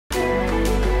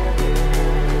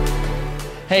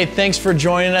Hey, thanks for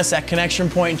joining us at Connection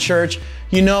Point Church.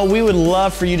 You know, we would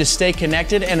love for you to stay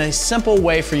connected, and a simple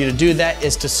way for you to do that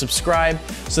is to subscribe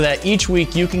so that each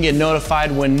week you can get notified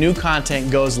when new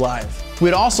content goes live.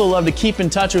 We'd also love to keep in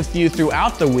touch with you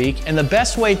throughout the week, and the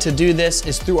best way to do this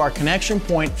is through our Connection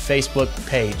Point Facebook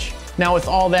page. Now, with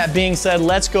all that being said,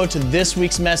 let's go to this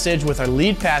week's message with our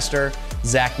lead pastor,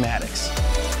 Zach Maddox.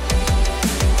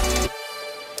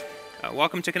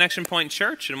 Welcome to Connection Point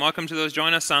Church, and welcome to those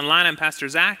joining us online. I'm Pastor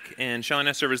Zach, and Shelley and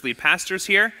I serve as lead pastors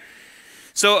here.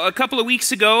 So a couple of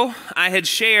weeks ago, I had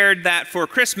shared that for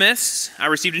Christmas, I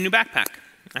received a new backpack.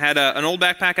 I had an old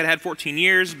backpack I'd had 14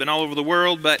 years, been all over the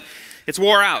world, but it's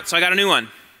wore out, so I got a new one.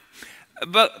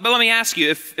 But let me ask you,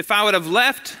 if I would have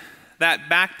left that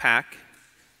backpack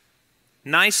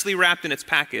nicely wrapped in its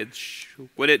package,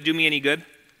 would it do me any good?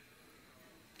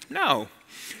 No.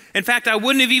 In fact, I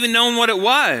wouldn't have even known what it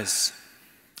was.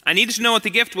 I needed to know what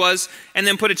the gift was and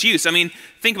then put it to use. I mean,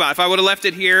 think about it. If I would have left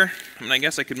it here, I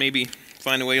guess I could maybe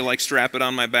find a way to like strap it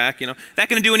on my back, you know. That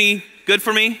going to do any good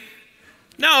for me?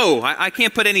 No, I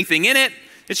can't put anything in it.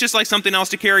 It's just like something else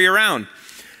to carry around.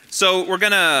 So we're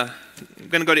going to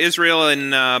go to Israel in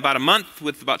about a month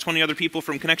with about 20 other people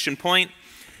from Connection Point.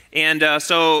 And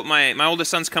so my oldest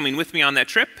son's coming with me on that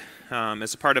trip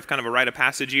as a part of kind of a rite of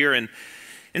passage year. And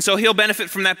so he'll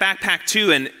benefit from that backpack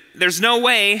too. And there's no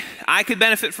way I could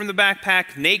benefit from the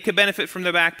backpack, Nate could benefit from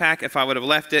the backpack if I would have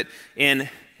left it in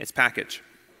its package.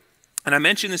 And I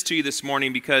mentioned this to you this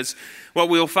morning because what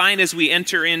we'll find as we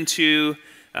enter into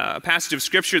a passage of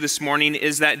Scripture this morning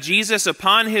is that Jesus,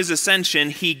 upon his ascension,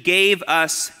 he gave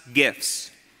us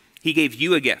gifts. He gave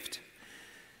you a gift.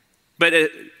 But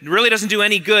it really doesn't do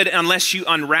any good unless you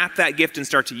unwrap that gift and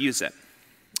start to use it.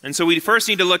 And so we first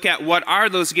need to look at what are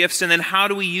those gifts and then how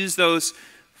do we use those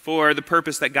for the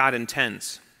purpose that God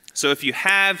intends. So if you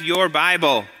have your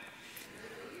Bible,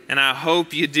 and I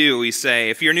hope you do, we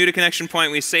say. If you're new to Connection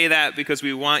Point, we say that because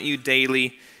we want you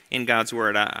daily in God's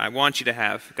Word. I want you to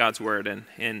have God's Word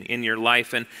in your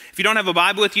life. And if you don't have a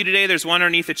Bible with you today, there's one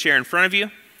underneath the chair in front of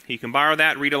you. You can borrow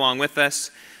that, read along with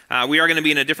us. We are going to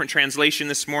be in a different translation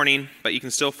this morning, but you can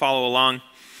still follow along.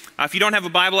 If you don't have a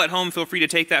Bible at home, feel free to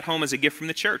take that home as a gift from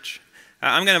the church.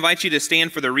 I'm going to invite you to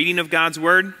stand for the reading of God's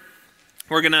Word.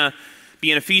 We're going to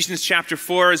be in Ephesians chapter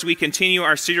 4 as we continue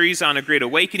our series on a great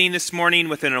awakening this morning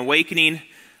with an awakening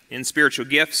in spiritual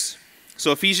gifts.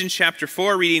 So Ephesians chapter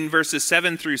 4, reading verses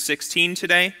 7 through 16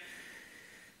 today.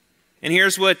 And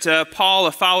here's what Paul,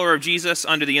 a follower of Jesus,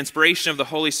 under the inspiration of the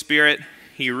Holy Spirit,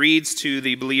 he reads to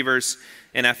the believers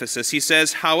in Ephesus. He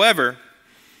says, "However,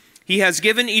 he has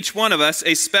given each one of us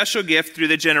a special gift through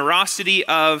the generosity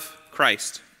of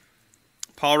Christ."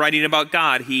 Paul, writing about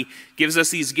God, he gives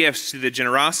us these gifts through the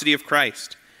generosity of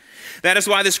Christ. That is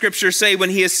why the scriptures say,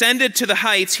 when he ascended to the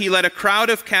heights, he led a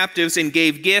crowd of captives and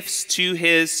gave gifts to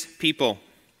his people.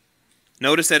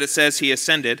 Notice that it says he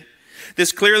ascended.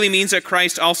 This clearly means that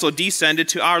Christ also descended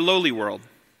to our lowly world.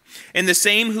 And the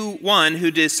same one who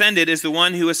descended is the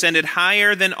one who ascended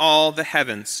higher than all the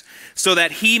heavens, so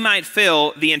that he might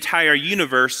fill the entire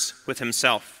universe with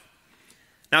himself.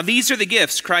 Now these are the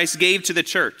gifts Christ gave to the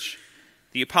church: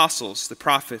 the apostles, the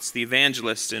prophets, the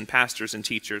evangelists, and pastors and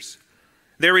teachers.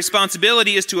 Their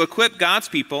responsibility is to equip God's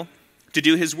people to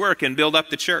do his work and build up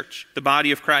the church, the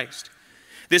body of Christ.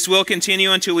 This will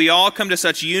continue until we all come to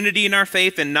such unity in our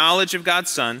faith and knowledge of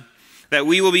God's Son that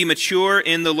we will be mature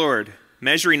in the Lord,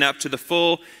 measuring up to the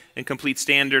full and complete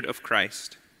standard of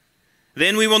Christ.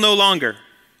 Then we will no longer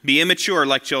be immature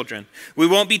like children. We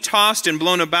won't be tossed and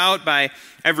blown about by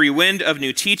every wind of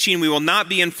new teaching. We will not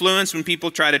be influenced when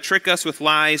people try to trick us with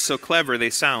lies so clever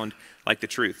they sound like the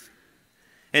truth.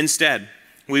 Instead,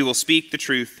 we will speak the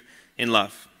truth in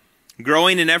love,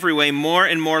 growing in every way more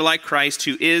and more like Christ,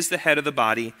 who is the head of the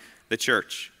body, the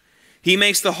church. He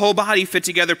makes the whole body fit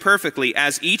together perfectly.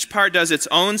 As each part does its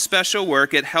own special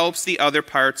work, it helps the other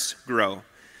parts grow,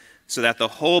 so that the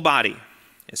whole body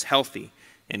is healthy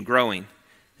and growing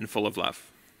and full of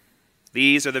love.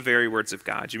 These are the very words of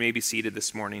God. You may be seated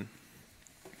this morning.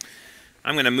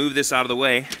 I'm going to move this out of the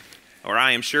way, or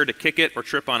I am sure to kick it or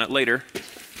trip on it later.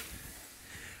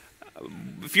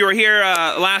 If you were here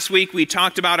last week, we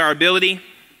talked about our ability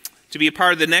to be a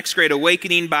part of the next great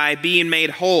awakening by being made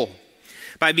whole,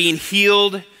 by being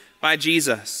healed by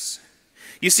Jesus.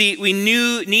 You see, we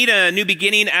need a new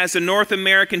beginning as a North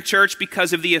American church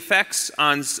because of the effects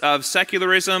of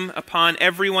secularism upon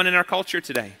everyone in our culture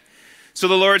today. So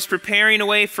the Lord's preparing a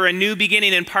way for a new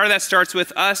beginning, and part of that starts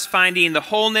with us finding the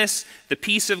wholeness, the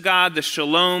peace of God, the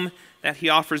shalom that he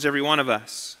offers every one of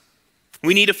us.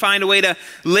 We need to find a way to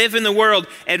live in the world,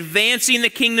 advancing the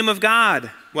kingdom of God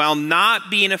while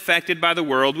not being affected by the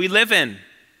world we live in.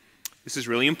 This is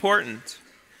really important.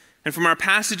 And from our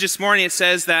passage this morning, it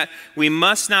says that we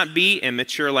must not be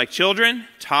immature like children,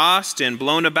 tossed and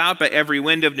blown about by every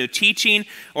wind of new teaching,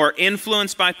 or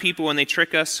influenced by people when they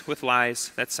trick us with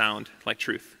lies that sound like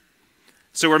truth.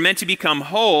 So we're meant to become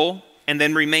whole and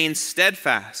then remain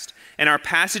steadfast. And our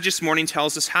passage this morning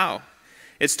tells us how.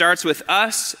 It starts with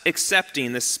us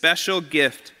accepting the special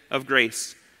gift of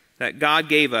grace that God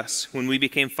gave us when we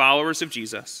became followers of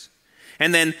Jesus,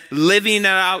 and then living it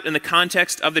out in the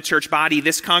context of the church body,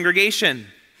 this congregation.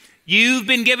 You've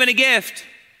been given a gift,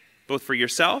 both for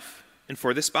yourself and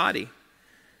for this body.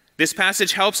 This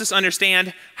passage helps us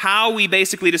understand how we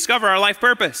basically discover our life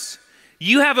purpose.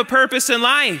 You have a purpose in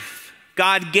life.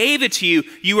 God gave it to you.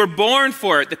 You were born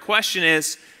for it. The question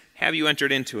is, have you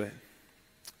entered into it?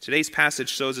 Today's passage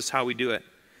shows us how we do it.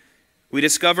 We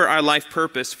discover our life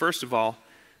purpose, first of all,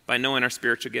 by knowing our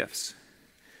spiritual gifts.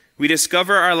 We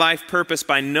discover our life purpose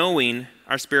by knowing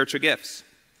our spiritual gifts.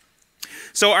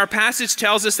 So our passage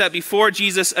tells us that before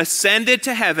Jesus ascended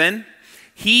to heaven,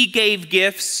 he gave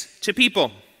gifts to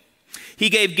people. He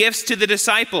gave gifts to the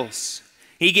disciples.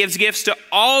 He gives gifts to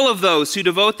all of those who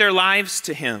devote their lives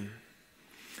to him.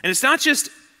 And it's not just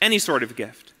any sort of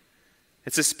gift.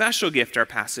 It's a special gift, our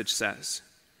passage says.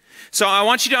 So I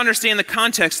want you to understand the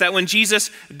context that when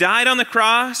Jesus died on the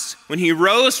cross, when he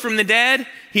rose from the dead,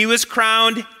 he was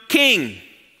crowned king.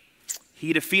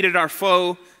 He defeated our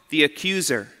foe, the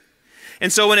accuser.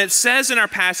 And so when it says in our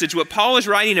passage, what Paul is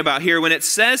writing about here, when it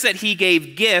says that he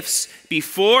gave gifts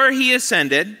before he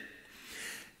ascended,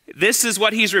 this is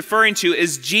what he's referring to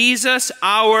as Jesus,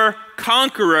 our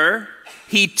conqueror.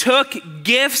 He took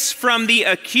gifts from the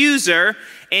accuser,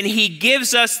 and he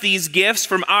gives us these gifts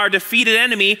from our defeated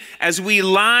enemy as we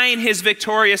line his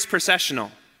victorious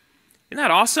processional. Isn't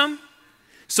that awesome?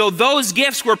 So those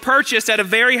gifts were purchased at a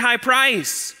very high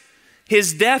price.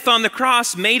 His death on the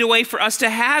cross made a way for us to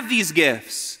have these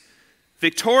gifts,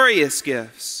 victorious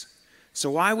gifts.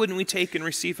 So why wouldn't we take and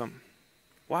receive them?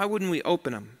 Why wouldn't we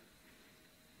open them?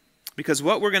 Because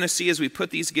what we're going to see as we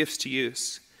put these gifts to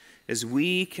use is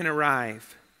we can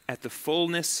arrive at the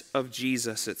fullness of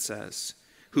Jesus, it says,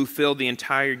 who filled the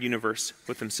entire universe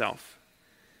with himself.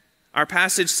 Our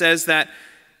passage says that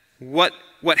what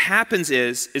happens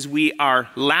is we are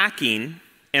lacking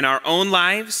in our own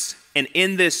lives and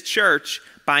in this church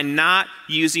by not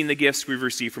using the gifts we've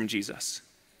received from Jesus.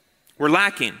 We're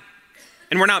lacking,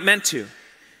 and we're not meant to.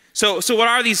 So what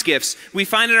are these gifts? We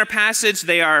find in our passage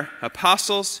they are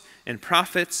apostles and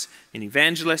prophets and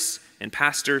evangelists and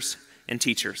pastors and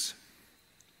teachers.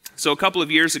 So a couple of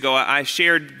years ago, I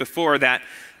shared before that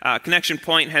Connection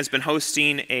Point has been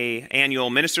hosting an annual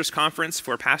ministers conference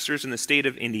for pastors in the state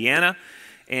of Indiana.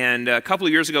 And a couple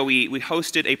of years ago, we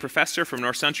hosted a professor from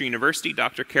North Central University,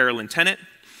 Dr. Carolyn Tennant.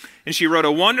 And she wrote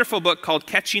a wonderful book called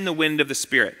Catching the Wind of the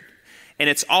Spirit. And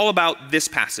it's all about this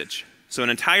passage. So an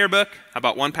entire book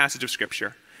about one passage of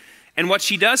Scripture. And what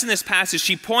she does in this passage,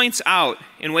 she points out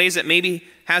in ways that maybe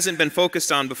hasn't been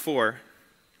focused on before,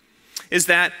 is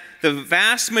that the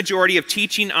vast majority of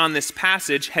teaching on this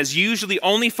passage has usually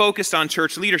only focused on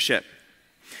church leadership.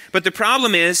 But the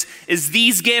problem is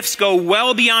these gifts go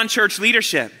well beyond church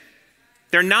leadership.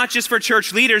 They're not just for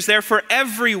church leaders, they're for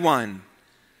everyone.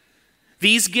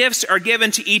 These gifts are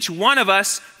given to each one of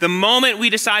us the moment we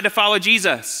decide to follow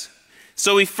Jesus.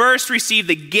 So we first receive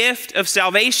the gift of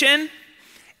salvation.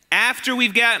 After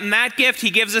we've gotten that gift, he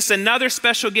gives us another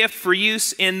special gift for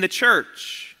use in the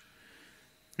church.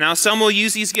 Now, some will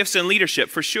use these gifts in leadership,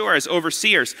 for sure, as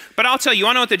overseers. But I'll tell you, you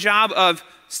want to know what the job of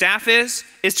staff is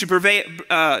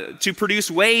to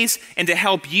produce ways and to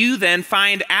help you then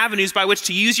find avenues by which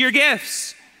to use your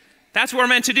gifts. That's what we're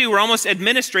meant to do. We're almost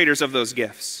administrators of those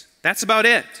gifts. That's about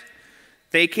it.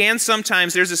 They can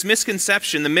sometimes, there's this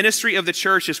misconception, the ministry of the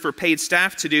church is for paid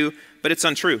staff to do, but it's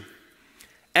untrue.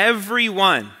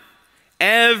 Everyone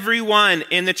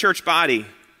in the church body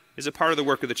is a part of the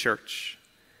work of the church.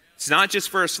 It's not just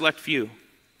for a select few.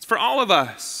 It's for all of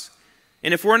us.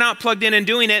 And if we're not plugged in and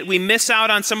doing it, we miss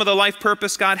out on some of the life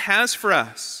purpose God has for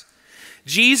us.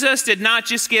 Jesus did not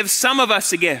just give some of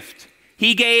us a gift.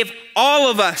 He gave all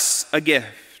of us a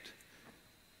gift.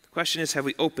 The question is, have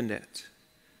we opened it?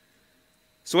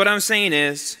 So what I'm saying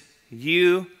is,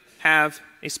 you have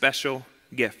a special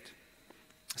gift.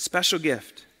 A special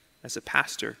gift as a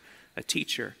pastor, a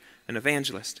teacher, an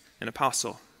evangelist, an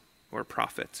apostle, or a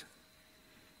prophet.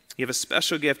 You have a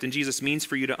special gift, and Jesus means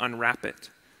for you to unwrap it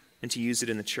and to use it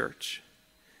in the church.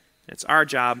 And it's our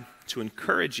job to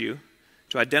encourage you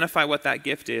to identify what that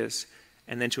gift is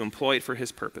and then to employ it for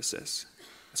his purposes.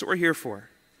 That's what we're here for.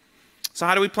 So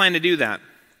how do we plan to do that?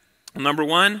 Well, number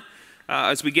one,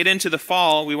 as we get into the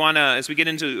fall, as we get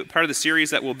into part of the series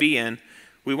that we'll be in,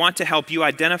 we want to help you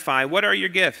identify what are your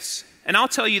gifts. And I'll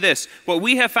tell you this, what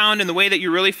we have found in the way that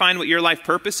you really find what your life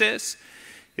purpose is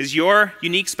your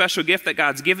unique special gift that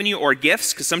God's given you, or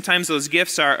gifts, because sometimes those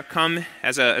gifts come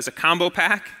as a combo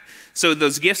pack. So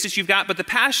those gifts that you've got, but the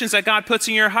passions that God puts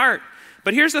in your heart.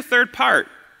 But here's the third part,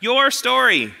 your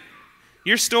story.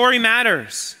 Your story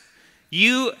matters.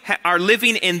 You are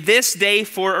living in this day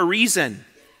for a reason,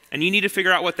 and you need to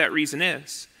figure out what that reason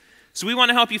is. So we want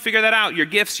to help you figure that out. Your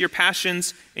gifts, your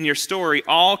passions, and your story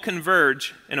all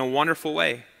converge in a wonderful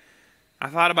way. I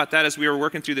thought about that as we were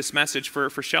working through this message for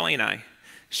Shelly and I.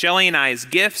 Shelly and I's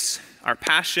gifts, our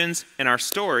passions, and our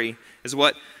story is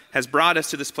what has brought us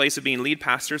to this place of being lead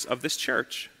pastors of this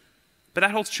church. But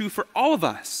that holds true for all of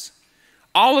us.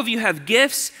 All of you have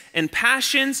gifts and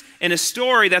passions and a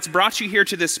story that's brought you here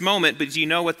to this moment, but do you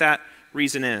know what that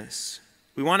reason is?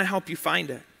 We want to help you find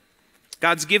it.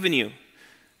 God's given you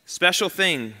special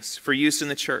things for use in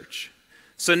the church.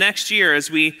 So next year,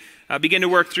 as we begin to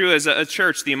work through as a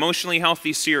church the Emotionally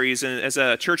Healthy series and as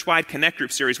a church-wide Connect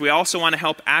Group series, we also want to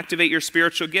help activate your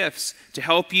spiritual gifts to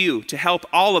help you, to help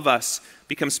all of us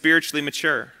become spiritually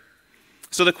mature.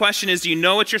 So the question is, do you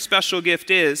know what your special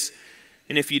gift is?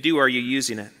 And if you do, are you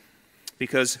using it?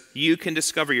 Because you can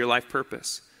discover your life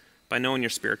purpose by knowing your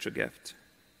spiritual gift.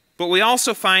 But we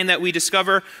also find that we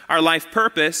discover our life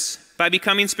purpose by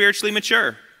becoming spiritually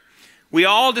mature. We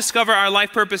all discover our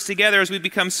life purpose together as we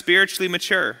become spiritually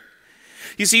mature.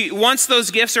 You see, once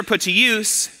those gifts are put to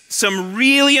use, some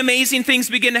really amazing things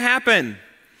begin to happen.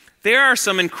 There are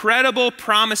some incredible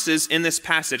promises in this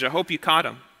passage. I hope you caught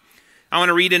them. I want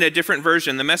to read in a different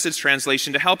version, the Message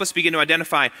translation, to help us begin to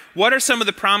identify what are some of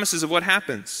the promises of what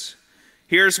happens.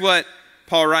 Here's what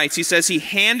Paul writes. He says, he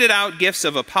handed out gifts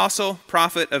of apostle,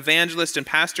 prophet, evangelist, and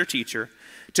pastor teacher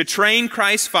to train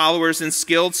Christ's followers in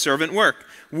skilled servant work,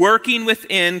 working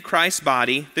within Christ's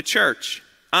body, the church,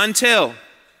 until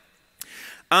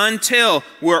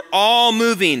we're all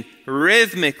moving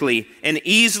rhythmically and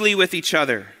easily with each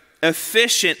other,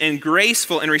 efficient and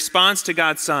graceful in response to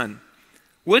God's Son.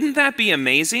 Wouldn't that be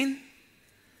amazing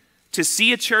to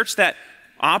see a church that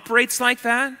operates like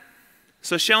that?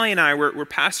 So Shelly and I, we're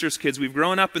pastors' kids. We've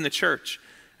grown up in the church.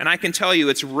 And I can tell you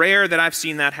it's rare that I've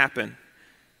seen that happen.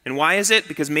 And why is it?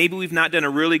 Because maybe we've not done a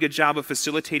really good job of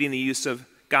facilitating the use of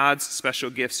God's special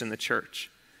gifts in the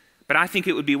church. But I think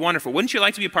it would be wonderful. Wouldn't you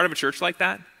like to be a part of a church like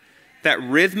that? That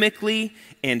rhythmically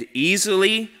and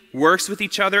easily works with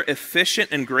each other, efficient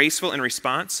and graceful in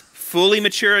response. Fully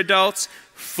mature adults,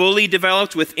 fully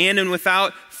developed within and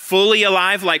without, fully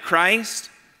alive like Christ.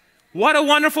 What a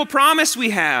wonderful promise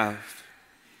we have.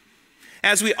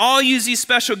 As we all use these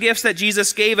special gifts that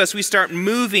Jesus gave us, we start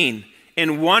moving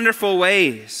in wonderful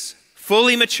ways.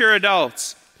 Fully mature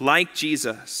adults like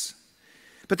Jesus.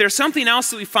 But there's something else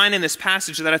that we find in this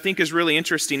passage that I think is really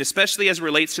interesting, especially as it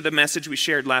relates to the message we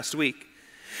shared last week.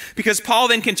 Because Paul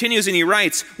then continues and he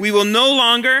writes, we will no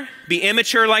longer be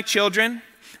immature like children.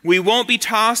 We won't be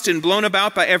tossed and blown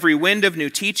about by every wind of new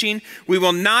teaching. We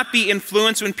will not be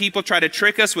influenced when people try to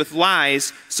trick us with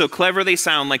lies so clever they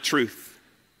sound like truth.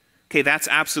 Okay, that's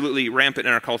absolutely rampant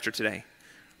in our culture today.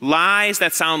 Lies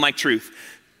that sound like truth.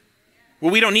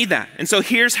 Well, we don't need that. And so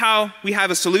here's how we have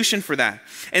a solution for that.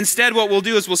 Instead, what we'll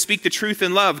do is we'll speak the truth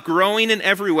in love, growing in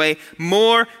every way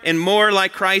more and more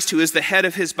like Christ, who is the head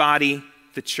of his body,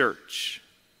 the church.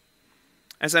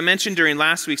 As I mentioned during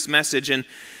last week's message, and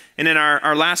in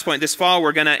our last point, this fall,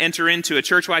 we're going to enter into a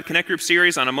church-wide Connect Group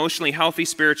series on emotionally healthy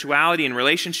spirituality and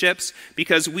relationships,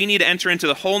 because we need to enter into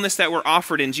the wholeness that we're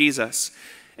offered in Jesus.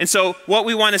 And so what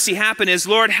we want to see happen is,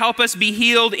 Lord, help us be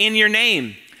healed in your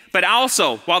name. But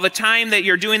also, while the time that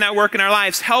you're doing that work in our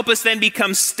lives, help us then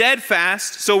become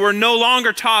steadfast so we're no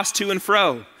longer tossed to and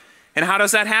fro. And how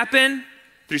does that happen?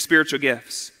 Through spiritual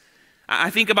gifts. I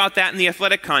think about that in the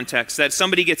athletic context, that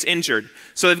somebody gets injured.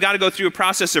 So they've got to go through a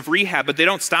process of rehab, but they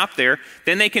don't stop there.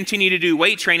 Then they continue to do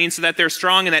weight training so that they're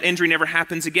strong and that injury never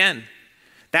happens again.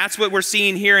 That's what we're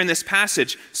seeing here in this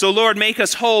passage. So Lord, make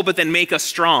us whole, but then make us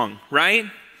strong, right?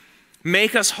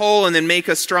 Make us whole and then make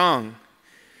us strong.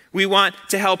 We want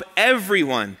to help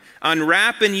everyone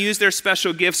unwrap and use their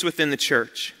special gifts within the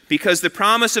church, because the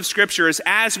promise of Scripture is,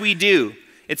 as we do,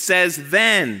 it says,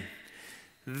 then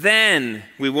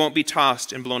we won't be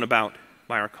tossed and blown about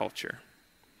by our culture.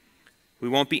 We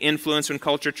won't be influenced when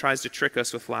culture tries to trick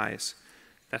us with lies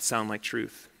that sound like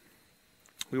truth.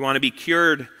 We want to be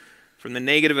cured from the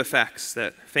negative effects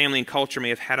that family and culture may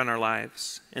have had on our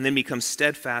lives, and then become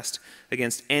steadfast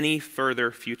against any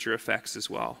further future effects as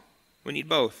well. We need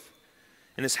both.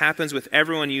 And this happens with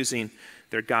everyone using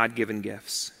their God-given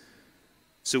gifts.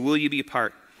 So will you be a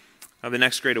part of the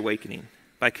next great awakening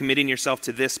by committing yourself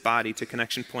to this body, to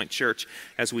Connection Point Church,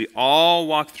 as we all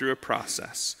walk through a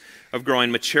process of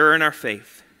growing mature in our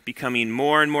faith, becoming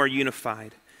more and more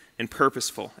unified and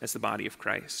purposeful as the body of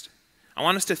Christ? I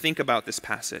want us to think about this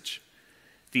passage.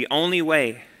 The only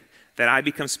way that I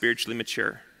become spiritually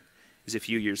mature is if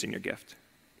you use your gift.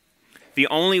 The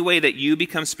only way that you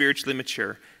become spiritually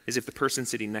mature is if the person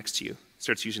sitting next to you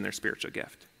starts using their spiritual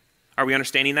gift. Are we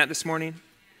understanding that this morning?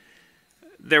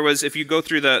 If you go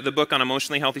through the book on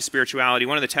emotionally healthy spirituality,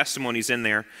 one of the testimonies in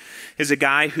there is a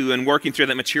guy who, in working through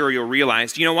that material,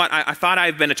 realized, you know what, I thought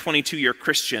I've been a 22-year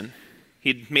Christian.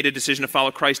 He'd made a decision to follow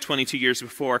Christ 22 years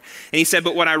before. And he said,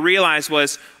 but what I realized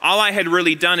was all I had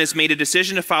really done is made a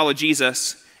decision to follow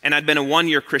Jesus, and I'd been a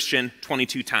 1-year Christian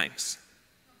 22 times.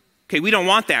 Okay, we don't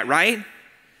want that, right?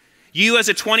 You as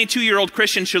a 22-year-old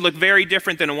Christian should look very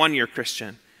different than a 1-year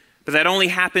Christian. But that only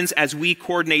happens as we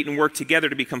coordinate and work together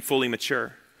to become fully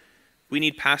mature. We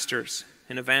need pastors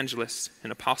and evangelists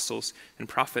and apostles and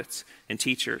prophets and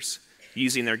teachers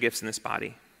using their gifts in this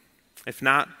body. If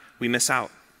not, we miss out.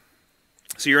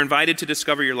 So you're invited to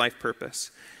discover your life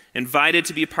purpose, invited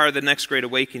to be a part of the next great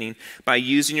awakening by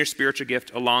using your spiritual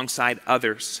gift alongside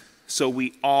others so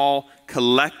we all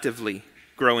collectively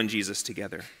grow in Jesus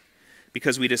together,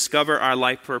 because we discover our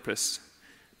life purpose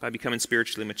by becoming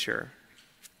spiritually mature.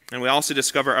 And we also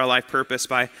discover our life purpose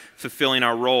by fulfilling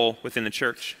our role within the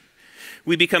church.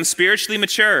 We become spiritually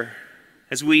mature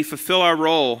as we fulfill our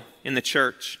role in the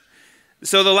church.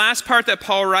 So the last part that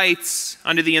Paul writes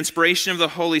under the inspiration of the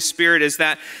Holy Spirit is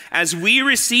that as we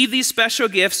receive these special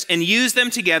gifts and use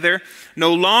them together,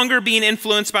 no longer being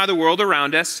influenced by the world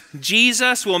around us,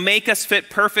 Jesus will make us fit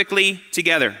perfectly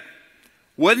together.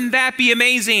 Wouldn't that be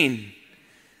amazing?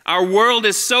 Our world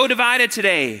is so divided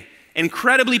today,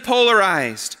 incredibly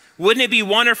polarized. Wouldn't it be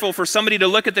wonderful for somebody to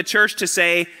look at the church to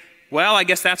say, well, I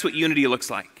guess that's what unity looks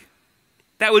like?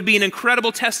 That would be an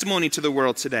incredible testimony to the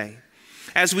world today.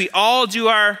 As we all do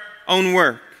our own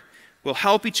work, we'll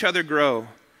help each other grow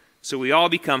so we all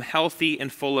become healthy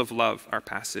and full of love, our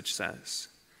passage says.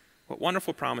 What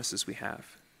wonderful promises we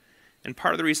have. And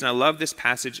part of the reason I love this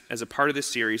passage as a part of this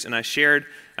series, and I shared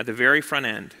at the very front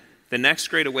end, the next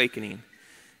great awakening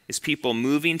is people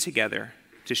moving together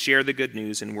to share the good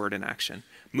news in word and action,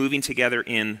 moving together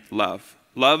in love.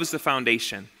 Love is the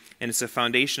foundation, and it's the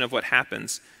foundation of what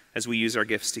happens as we use our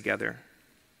gifts together.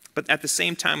 But at the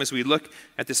same time, as we look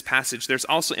at this passage, there's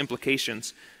also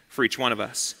implications for each one of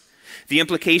us. The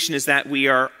implication is that we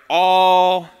are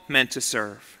all meant to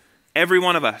serve, every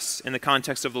one of us, in the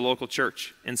context of the local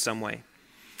church in some way.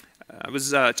 I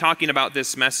was talking about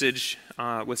this message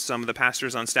with some of the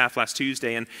pastors on staff last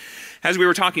Tuesday, and as we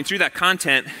were talking through that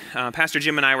content, Pastor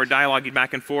Jim and I were dialoguing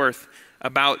back and forth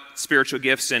about spiritual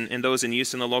gifts and those in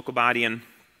use in the local body, and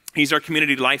he's our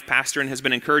community life pastor and has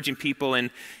been encouraging people and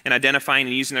identifying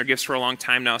and using their gifts for a long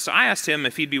time now. So I asked him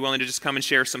if he'd be willing to just come and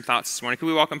share some thoughts this morning. Can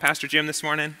we welcome Pastor Jim this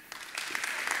morning?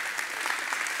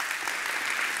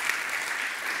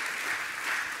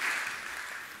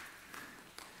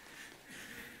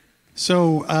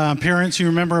 So, parents, you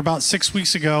remember about 6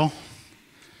 weeks ago,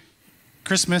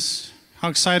 Christmas, how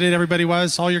excited everybody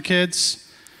was, all your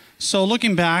kids. So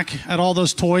looking back at all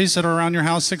those toys that are around your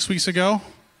house 6 weeks ago,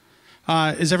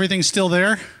 is everything still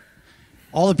there?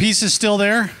 All the pieces still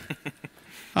there?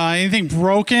 Anything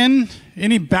broken?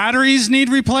 Any batteries need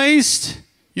replaced?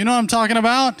 You know what I'm talking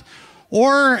about?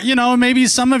 Or, maybe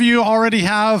some of you already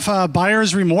have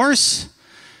buyer's remorse.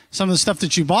 Some of the stuff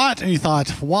that you bought and you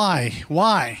thought, why?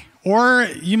 Or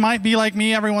you might be like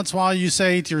me, every once in a while you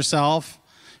say to yourself,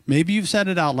 maybe you've said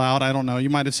it out loud, I don't know,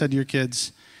 you might have said to your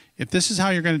kids, if this is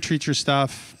how you're going to treat your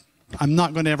stuff, I'm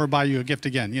not going to ever buy you a gift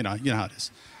again. You know how it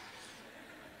is.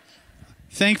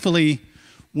 Thankfully,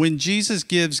 when Jesus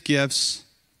gives gifts,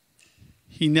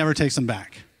 he never takes them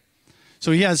back.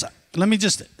 So let me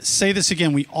just say this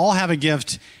again, we all have a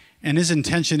gift, and his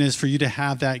intention is for you to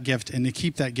have that gift and to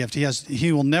keep that gift.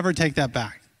 He will never take that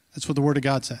back. That's what the Word of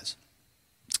God says.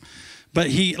 But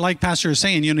he, like Pastor is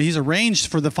saying, he's arranged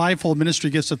for the fivefold ministry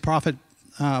gifts of prophet,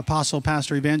 apostle,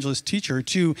 pastor, evangelist, teacher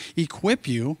to equip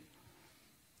you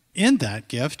in that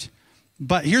gift.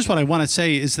 But here's what I want to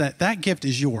say is that gift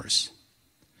is yours.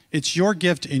 It's your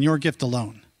gift and your gift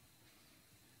alone.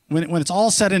 When it's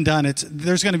all said and done,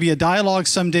 there's going to be a dialogue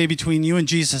someday between you and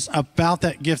Jesus about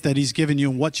that gift that he's given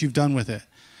you and what you've done with it.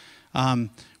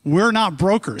 We're not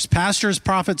brokers. Pastors,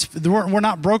 prophets, we're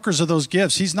not brokers of those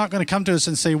gifts. He's not going to come to us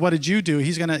and say, what did you do?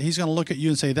 He's going to look at you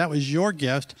and say, that was your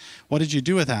gift. What did you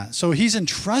do with that? So he's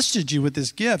entrusted you with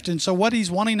this gift. And so what he's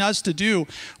wanting us to do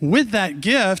with that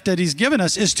gift that he's given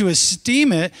us is to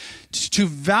esteem it, to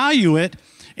value it,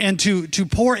 and to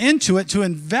pour into it, to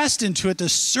invest into it, to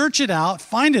search it out,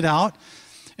 find it out.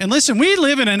 And listen, we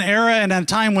live in an era and a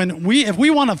time when if we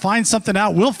want to find something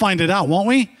out, we'll find it out, won't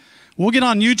we? We'll get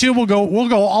on YouTube, we'll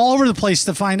go all over the place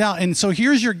to find out. And so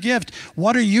here's your gift.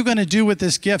 What are you going to do with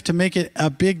this gift to make it a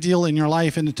big deal in your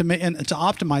life and to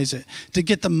optimize it, to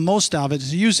get the most out of it,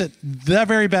 to use it the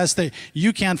very best that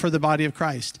you can for the body of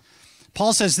Christ?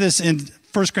 Paul says this in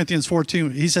 1 Corinthians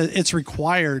 4:2. He says it's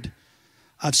required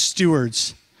of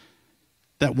stewards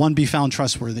that one be found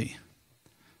trustworthy.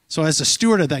 So as a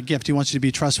steward of that gift, he wants you to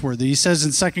be trustworthy. He says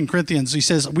in 2 Corinthians, he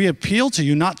says, we appeal to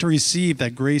you not to receive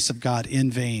that grace of God in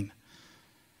vain.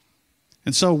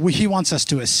 And so he wants us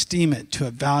to esteem it, to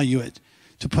value it,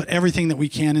 to put everything that we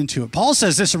can into it. Paul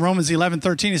says this in Romans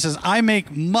 11:13. He says, I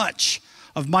make much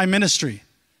of my ministry.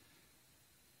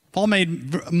 Paul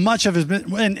made much of his,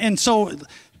 and so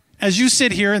as you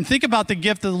sit here and think about the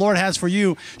gift that the Lord has for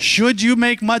you, should you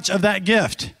make much of that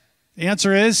gift? The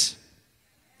answer is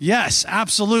yes,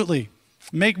 absolutely.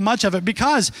 Make much of it,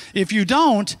 because if you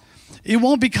don't, it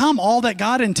won't become all that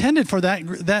God intended for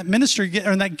that ministry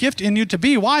or that gift in you to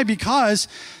be. Why? Because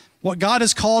what God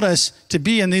has called us to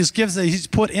be and these gifts that he's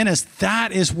put in us,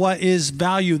 that is what is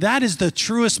value. That is the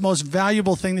truest, most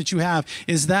valuable thing that you have,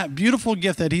 is that beautiful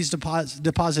gift that he's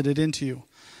deposited into you.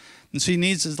 And so he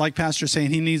needs us, like Pastor's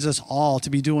saying, he needs us all to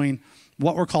be doing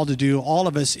what we're called to do, all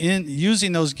of us in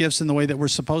using those gifts in the way that we're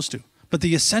supposed to. But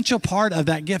the essential part of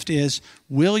that gift is,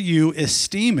 will you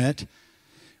esteem it?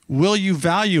 Will you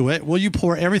value it? Will you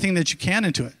pour everything that you can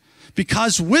into it?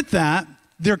 Because with that,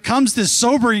 there comes this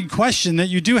sobering question that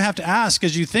you do have to ask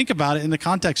as you think about it in the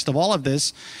context of all of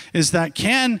this, is that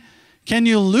can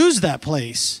you lose that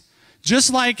place?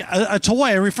 Just like a toy,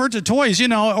 I refer to toys,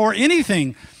 or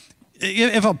anything.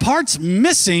 If a part's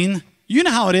missing, you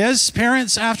know how it is.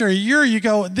 Parents, after a year, you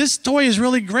go, this toy is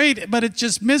really great, but it's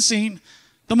just missing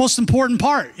the most important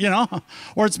part,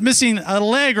 or it's missing a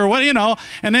leg or what,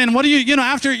 and then what do you,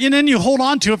 and then you hold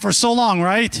on to it for so long,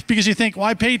 right? Because you think, well,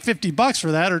 I paid $50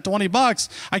 for that or $20.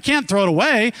 I can't throw it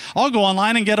away. I'll go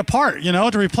online and get a part,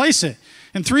 to replace it.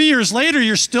 And 3 years later,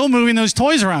 you're still moving those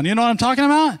toys around. You know what I'm talking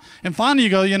about? And finally you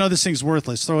go, this thing's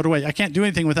worthless. Throw it away. I can't do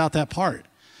anything without that part.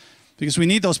 Because we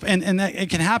need those, and that, it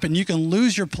can happen. You can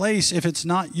lose your place if it's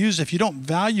not used, if you don't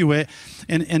value it,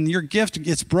 and your gift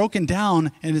gets broken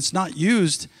down and it's not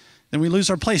used, then we lose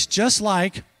our place. Just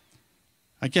like,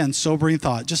 again, sobering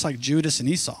thought, just like Judas and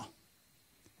Esau.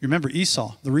 You remember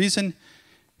Esau, the reason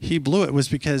he blew it was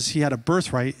because he had a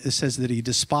birthright. It says that he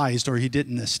despised or he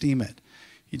didn't esteem it.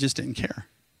 He just didn't care.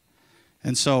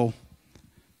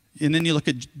 And then you look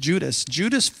at Judas.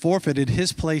 Judas forfeited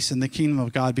his place in the kingdom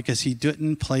of God because he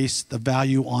didn't place the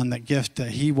value on that gift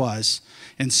that he was.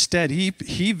 Instead,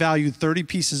 he valued 30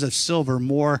 pieces of silver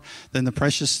more than the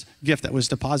precious gift that was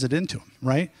deposited into him,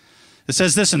 right? It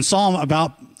says this in Psalm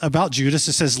about Judas.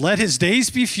 It says, let his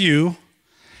days be few,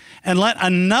 and let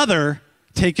another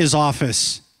take his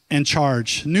office and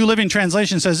charge. New Living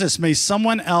Translation says this, may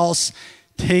someone else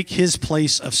take his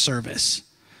place of service.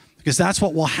 Because that's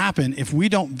what will happen if we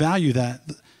don't value that.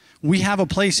 We have a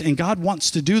place, and God wants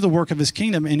to do the work of his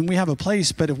kingdom, and we have a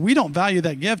place, but if we don't value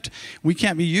that gift, we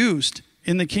can't be used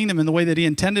in the kingdom in the way that he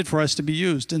intended for us to be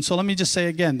used. And so let me just say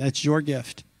again, that's your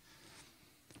gift.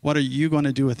 What are you going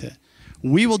to do with it?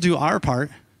 We will do our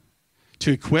part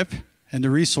to equip and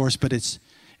to resource, but it's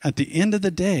at the end of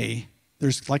the day,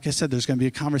 like I said, there's going to be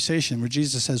a conversation where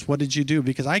Jesus says, what did you do?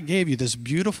 Because I gave you this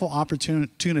beautiful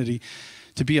opportunity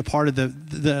to be a part of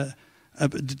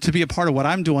to be a part of what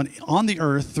I'm doing on the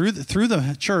earth through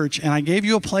the church, and I gave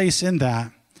you a place in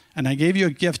that, and I gave you a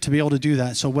gift to be able to do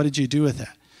that. So what did you do with it?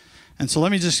 And so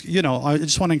let me just, I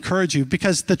just want to encourage you,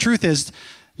 because the truth is,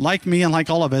 like me and like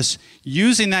all of us,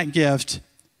 using that gift,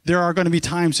 there are going to be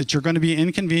times that you're going to be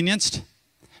inconvenienced.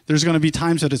 There's going to be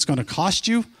times that it's going to cost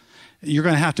you. You're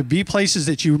going to have to be places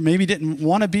that you maybe didn't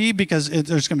want to be because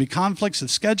there's going to be conflicts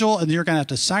of schedule, and you're going to have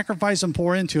to sacrifice and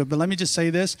pour into it. But let me just say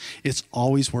this, it's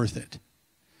always worth it.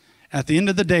 At the end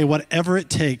of the day, whatever it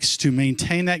takes to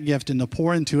maintain that gift and to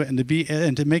pour into it and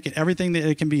to make it everything that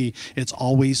it can be, it's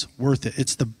always worth it.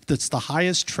 It's the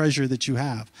highest treasure that you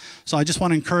have. So I just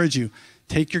want to encourage you,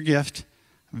 take your gift,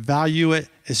 value it,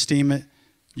 esteem it,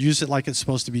 use it like it's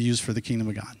supposed to be used for the kingdom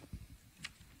of God.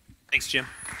 Thanks, Jim.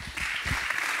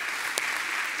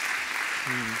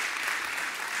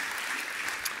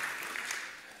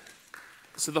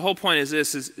 So the whole point is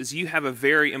this, is you have a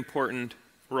very important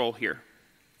role here.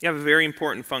 You have a very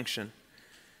important function.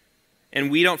 And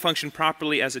we don't function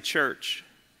properly as a church.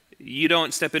 You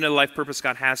don't step into the life purpose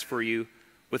God has for you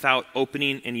without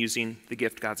opening and using the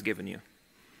gift God's given you.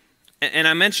 And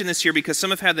I mention this here because some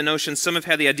have had the notion, some have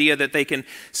had the idea that they can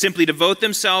simply devote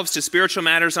themselves to spiritual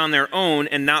matters on their own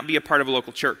and not be a part of a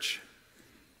local church.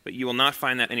 But you will not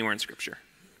find that anywhere in Scripture.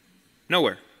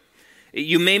 Nowhere.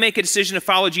 You may make a decision to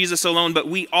follow Jesus alone, but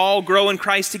we all grow in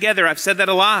Christ together. I've said that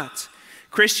a lot.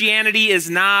 Christianity is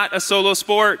not a solo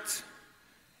sport.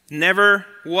 Never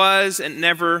was and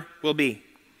never will be.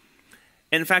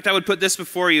 In fact, I would put this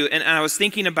before you, and I was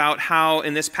thinking about how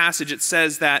in this passage it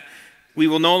says that we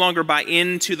will no longer buy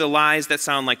into the lies that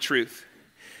sound like truth.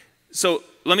 So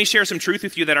let me share some truth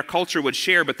with you that our culture would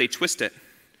share, but they twist it.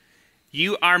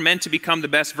 You are meant to become the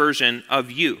best version of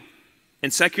you.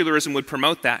 And secularism would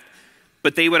promote that.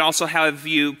 But they would also have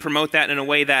you promote that in a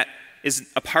way that is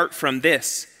apart from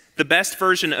this. The best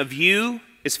version of you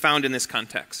is found in this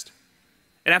context.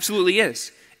 It absolutely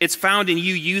is. It's found in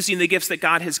you using the gifts that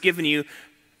God has given you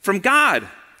from God.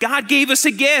 God gave us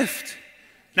a gift.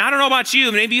 Now, I don't know about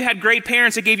you. Maybe you had great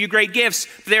parents that gave you great gifts.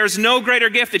 There's no greater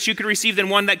gift that you could receive than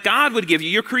one that God would give you,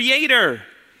 your Creator,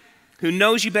 who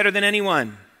knows you better than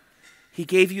anyone. He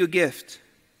gave you a gift.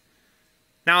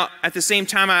 Now, at the same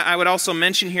time, I would also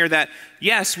mention here that,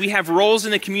 yes, we have roles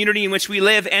in the community in which we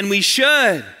live, and we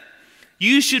should.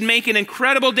 You should make an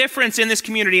incredible difference in this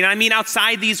community, and I mean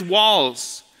outside these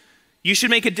walls. You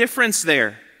should make a difference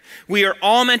there. We are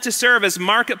all meant to serve as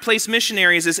marketplace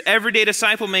missionaries, as everyday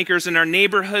disciple makers in our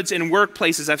neighborhoods and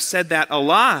workplaces. I've said that a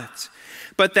lot.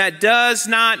 But that does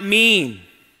not mean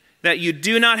that you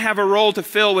do not have a role to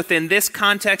fill within this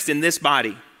context in this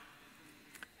body.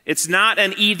 It's not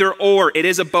an either or, it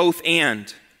is a both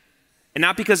and. And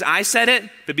not because I said it,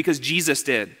 but because Jesus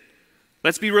did.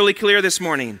 Let's be really clear this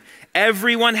morning.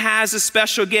 Everyone has a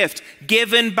special gift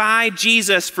given by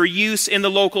Jesus for use in the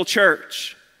local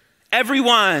church.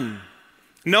 Everyone.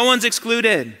 No one's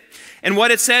excluded. And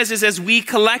what it says is as we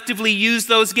collectively use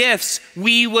those gifts,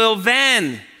 we will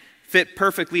then fit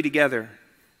perfectly together.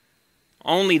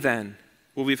 Only then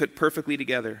will we fit perfectly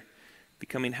together,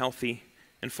 becoming healthy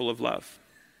and full of love.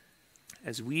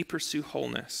 As we pursue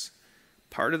wholeness,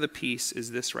 part of the piece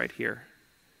is this right here.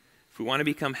 If we want to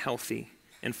become healthy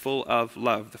and full of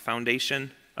love, the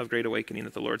foundation of Great Awakening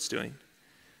that the Lord's doing,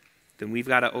 then we've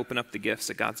got to open up the gifts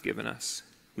that God's given us.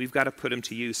 We've got to put them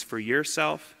to use for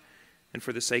yourself and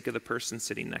for the sake of the person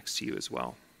sitting next to you as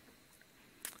well.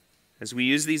 As we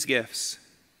use these gifts,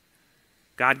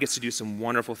 God gets to do some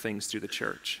wonderful things through the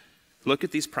church. Look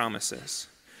at these promises.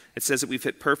 It says that we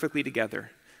fit perfectly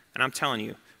together. And I'm telling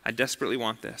you, I desperately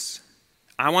want this.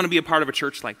 I want to be a part of a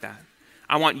church like that.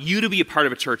 I want you to be a part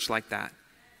of a church like that.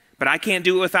 But I can't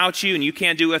do it without you, and you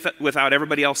can't do it without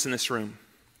everybody else in this room.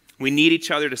 We need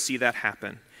each other to see that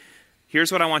happen.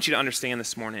 Here's what I want you to understand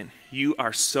this morning. You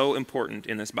are so important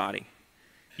in this body.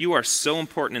 You are so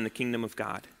important in the kingdom of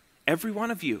God. Every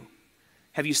one of you.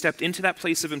 Have you stepped into that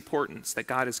place of importance that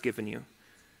God has given you?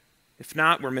 If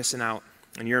not, we're missing out,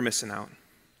 and you're missing out.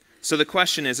 So the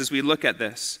question is, as we look at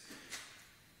this,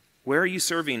 where are you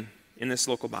serving in this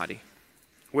local body?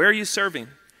 Where are you serving?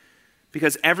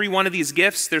 Because every one of these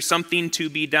gifts, there's something to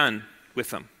be done with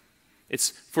them. It's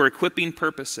for equipping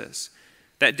purposes.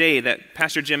 That day that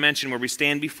Pastor Jim mentioned where we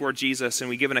stand before Jesus and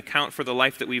we give an account for the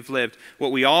life that we've lived,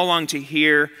 what we all long to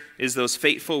hear is those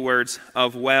fateful words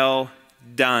of well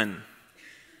done.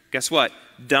 Guess what?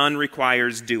 Done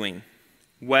requires doing.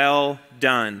 Well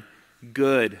done.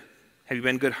 Good. Have you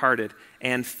been good-hearted?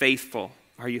 And faithful.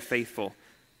 Are you faithful?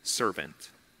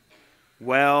 Servant.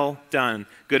 Well done.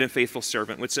 Good and faithful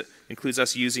servant, which includes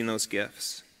us using those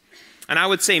gifts. And I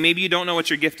would say maybe you don't know what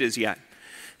your gift is yet,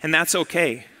 and that's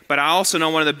okay. But I also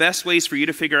know one of the best ways for you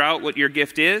to figure out what your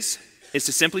gift is to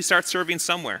simply start serving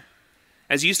somewhere.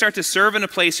 As you start to serve in a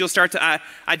place, you'll start to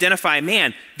identify,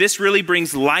 man, this really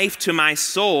brings life to my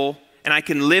soul, and I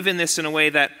can live in this in a way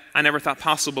that I never thought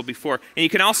possible before. And you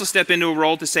can also step into a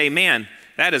role to say, man,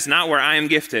 that is not where I am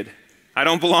gifted. I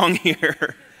don't belong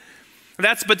here.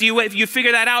 But you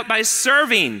figure that out by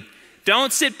serving.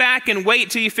 Don't sit back and wait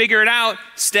till you figure it out.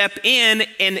 Step in,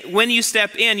 and when you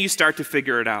step in, you start to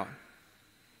figure it out.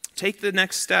 Take the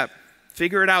next step.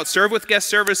 Figure it out. Serve with guest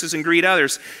services and greet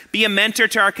others. Be a mentor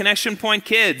to our Connection Point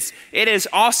kids. It is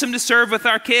awesome to serve with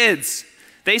our kids.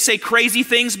 They say crazy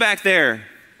things back there.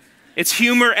 It's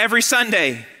humor every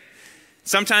Sunday.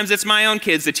 Sometimes it's my own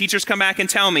kids. The teachers come back and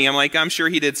tell me. I'm like, I'm sure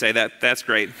he did say that. That's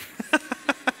great.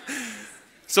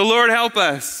 So Lord, help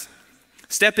us.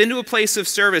 Step into a place of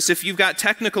service. If you've got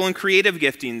technical and creative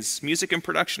giftings, music and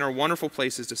production are wonderful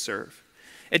places to serve.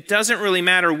 It doesn't really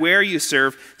matter where you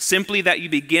serve, simply that you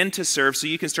begin to serve so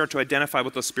you can start to identify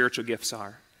what those spiritual gifts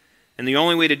are. And the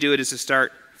only way to do it is to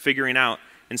start figuring out,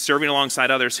 and serving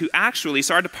alongside others who actually,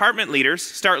 so our department leaders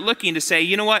start looking to say,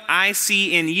 you know what, I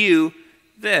see in you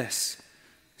this.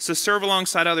 So serve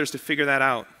alongside others to figure that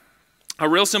out. A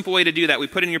real simple way to do that, we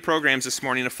put in your programs this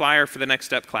morning a flyer for the Next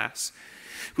Step class.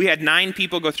 We had 9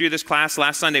 people go through this class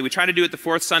last Sunday. We try to do it the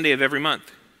 4th Sunday of every month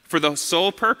for the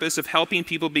sole purpose of helping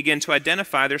people begin to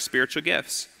identify their spiritual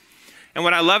gifts. And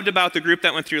what I loved about the group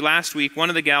that went through last week, one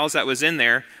of the gals that was in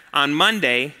there, on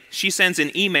Monday, she sends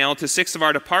an email to 6 of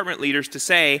our department leaders to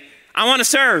say, I want to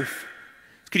serve.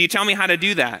 Could you tell me how to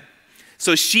do that?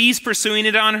 So she's pursuing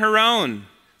it on her own.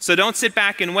 So don't sit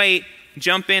back and wait.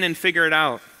 Jump in and figure it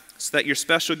out so that your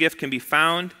special gift can be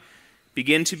found,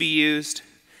 begin to be used,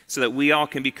 so that we all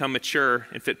can become mature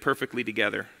and fit perfectly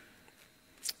together.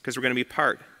 Because we're going to be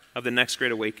part of the next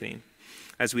great awakening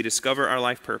as we discover our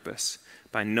life purpose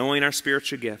by knowing our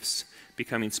spiritual gifts,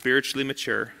 becoming spiritually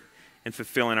mature, and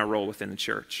fulfilling our role within the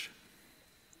church.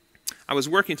 I was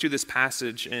working through this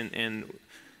passage and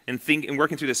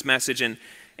working through this message, and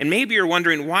maybe you're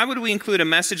wondering, why would we include a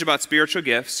message about spiritual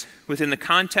gifts within the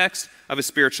context of a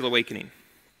spiritual awakening?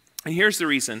 And here's the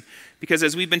reason. Because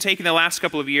as we've been taking the last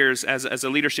couple of years as a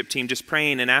leadership team, just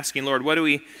praying and asking, Lord, what are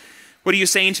you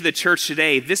saying to the church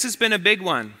today? This has been a big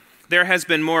one. There has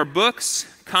been more books,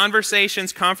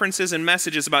 conversations, conferences, and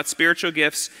messages about spiritual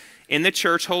gifts in the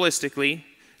church holistically,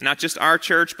 not just our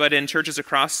church, but in churches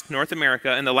across North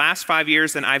America in the last 5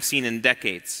 years than I've seen in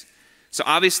decades. So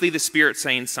obviously the Spirit's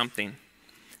saying something.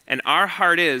 And our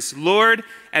heart is, Lord,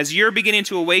 as you're beginning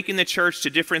to awaken the church to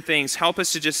different things, help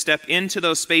us to just step into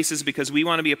those spaces because we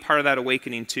want to be a part of that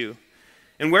awakening too.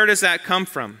 And where does that come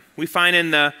from? We find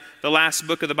in the last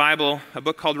book of the Bible, a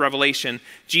book called Revelation,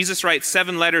 Jesus writes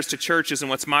 7 letters to churches in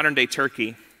what's modern-day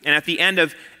Turkey. And at the end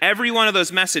of every one of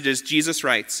those messages, Jesus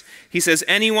writes, he says,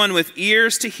 anyone with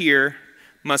ears to hear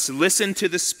must listen to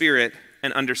the Spirit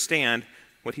and understand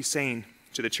what he's saying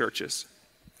to the churches.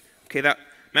 Okay, that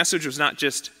message was not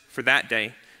just for that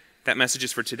day. That message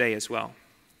is for today as well.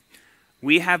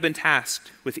 We have been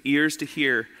tasked with ears to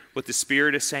hear what the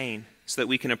Spirit is saying so that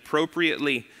we can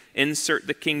appropriately insert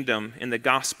the kingdom in the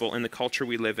gospel in the culture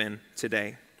we live in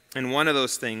today. And one of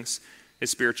those things is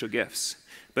spiritual gifts.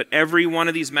 But every one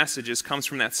of these messages comes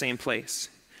from that same place.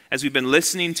 As we've been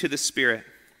listening to the Spirit,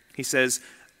 he says,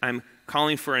 I'm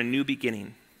calling for a new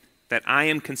beginning, that I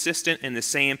am consistent and the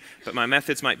same, but my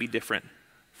methods might be different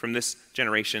from this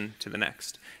generation to the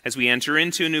next. As we enter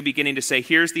into a new beginning to say,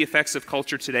 here's the effects of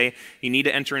culture today, you need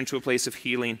to enter into a place of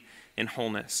healing and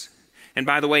wholeness. And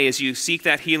by the way, as you seek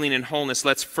that healing and wholeness,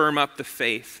 let's firm up the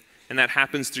faith. And that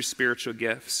happens through spiritual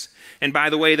gifts. And by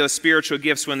the way, those spiritual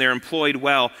gifts, when they're employed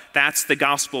well, that's the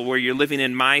gospel where you're living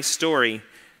in my story,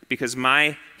 because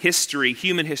my history,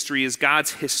 human history, is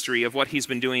God's history of what he's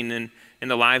been doing in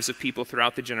the lives of people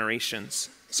throughout the generations.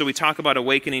 So we talk about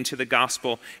awakening to the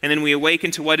gospel, and then we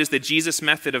awaken to what is the Jesus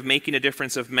method of making a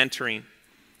difference, of mentoring,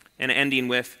 and ending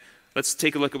with, let's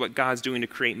take a look at what God's doing to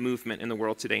create movement in the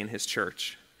world today in his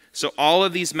church. So all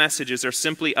of these messages are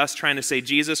simply us trying to say,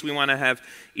 Jesus, we want to have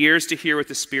ears to hear what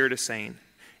the Spirit is saying.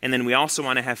 And then we also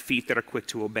want to have feet that are quick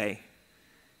to obey.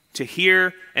 To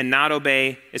hear and not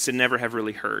obey is to never have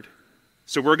really heard.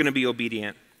 So we're going to be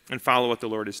obedient and follow what the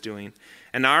Lord is doing.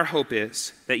 And our hope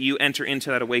is that you enter into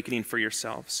that awakening for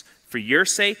yourselves, for your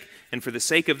sake and for the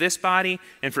sake of this body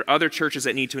and for other churches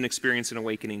that need to experience an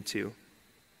awakening too.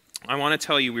 I want to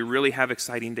tell you, we really have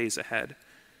exciting days ahead.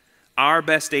 Our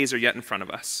best days are yet in front of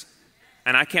us.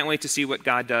 And I can't wait to see what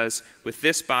God does with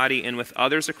this body and with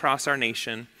others across our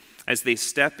nation as they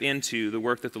step into the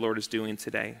work that the Lord is doing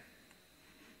today.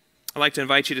 I'd like to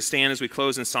invite you to stand as we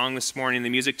close in song this morning. The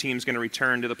music team is going to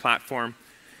return to the platform.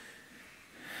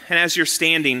 And as you're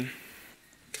standing,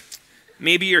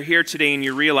 maybe you're here today and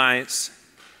you realize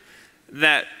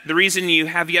that the reason you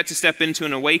have yet to step into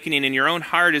an awakening in your own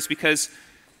heart is because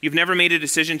you've never made a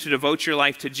decision to devote your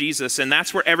life to Jesus, and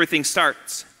that's where everything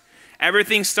starts.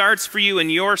 Everything starts for you in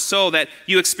your soul, that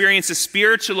you experience a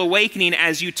spiritual awakening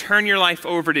as you turn your life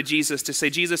over to Jesus to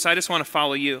say, Jesus, I just want to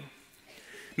follow you.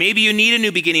 Maybe you need a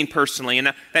new beginning personally,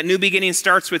 and that new beginning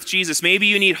starts with Jesus. Maybe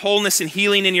you need wholeness and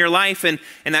healing in your life, and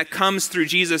that comes through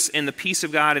Jesus and the peace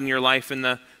of God in your life and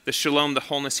the shalom, the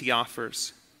wholeness he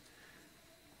offers.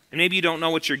 And maybe you don't know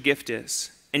what your gift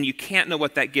is, and you can't know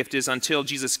what that gift is until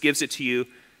Jesus gives it to you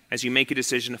as you make a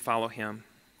decision to follow him.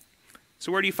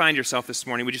 So where do you find yourself this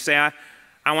morning? Would you say,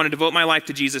 I want to devote my life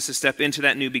to Jesus to step into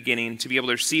that new beginning, to be able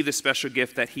to receive the special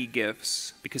gift that he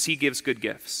gives, because he gives good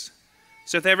gifts.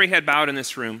 So with every head bowed in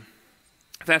this room,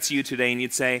 if that's you today and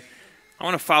you'd say, I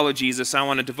want to follow Jesus, I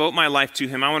want to devote my life to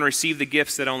him, I want to receive the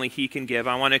gifts that only he can give,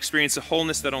 I want to experience the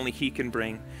wholeness that only he can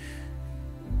bring.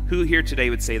 Who here today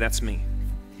would say, that's me?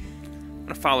 I want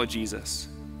want to follow Jesus.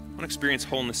 I want to experience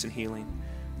wholeness and healing.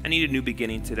 I need a new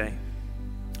beginning today.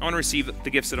 I want to receive the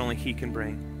gifts that only He can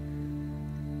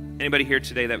bring. Anybody here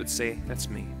today that would say, that's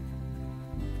me?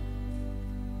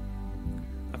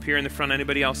 Up here in the front,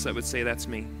 anybody else that would say, that's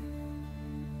me?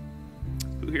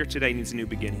 Who here today needs a new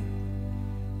beginning?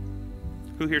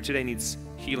 Who here today needs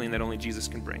healing that only Jesus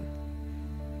can bring?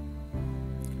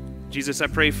 Jesus, I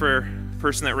pray for the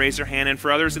person that raised their hand and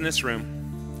for others in this room,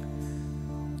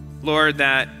 Lord,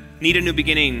 that need a new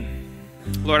beginning.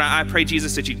 Lord, I pray,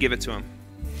 Jesus, that you'd give it to them.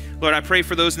 Lord, I pray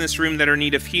for those in this room that are in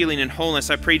need of healing and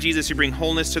wholeness. I pray, Jesus, you bring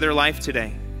wholeness to their life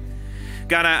today.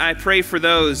 God, I pray for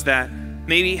those that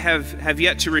maybe have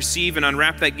yet to receive and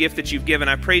unwrap that gift that you've given.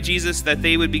 I pray, Jesus, that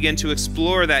they would begin to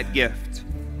explore that gift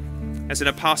as an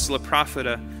apostle, a prophet,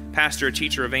 a pastor, a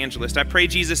teacher, evangelist. I pray,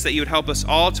 Jesus, that you would help us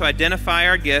all to identify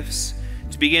our gifts,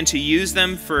 to begin to use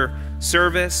them for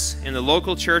service in the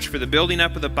local church, for the building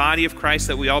up of the body of Christ,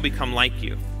 that we all become like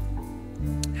you,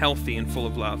 healthy and full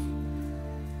of love.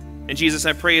 And Jesus,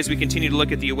 I pray as we continue to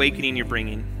look at the awakening you're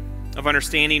bringing, of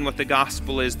understanding what the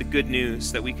gospel is, the good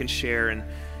news that we can share, and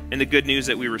the good news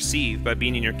that we receive by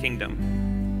being in your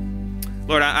kingdom.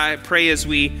 Lord, I pray as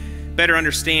we better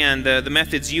understand the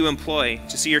methods you employ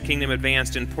to see your kingdom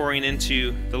advanced and pouring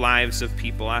into the lives of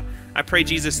people. I pray,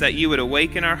 Jesus, that you would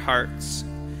awaken our hearts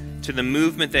to the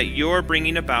movement that you're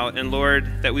bringing about, and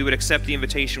Lord, that we would accept the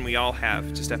invitation we all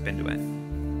have to step into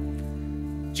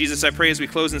it. Jesus, I pray as we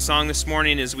close in song this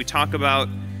morning, as we talk about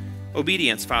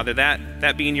obedience, Father,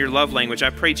 that being your love language, I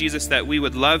pray, Jesus, that we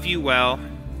would love you well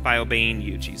by obeying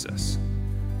you, Jesus.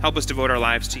 Help us devote our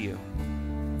lives to you.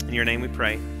 In your name we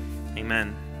pray.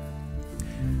 Amen.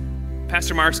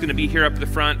 Pastor Mark's going to be here up at the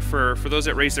front for those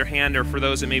that raise their hand, or for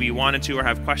those that maybe wanted to or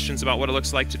have questions about what it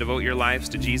looks like to devote your lives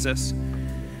to Jesus.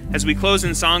 As we close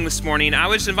in song this morning, I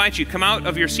would just invite you, come out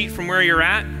of your seat from where you're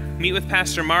at, meet with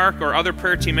Pastor Mark, or other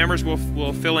prayer team members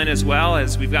will fill in as well,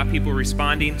 as we've got people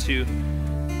responding to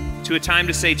a time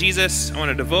to say, Jesus, I want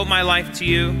to devote my life to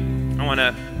you. I want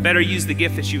to better use the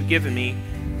gift that you've given me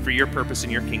for your purpose in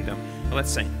your kingdom. Well,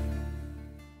 let's sing.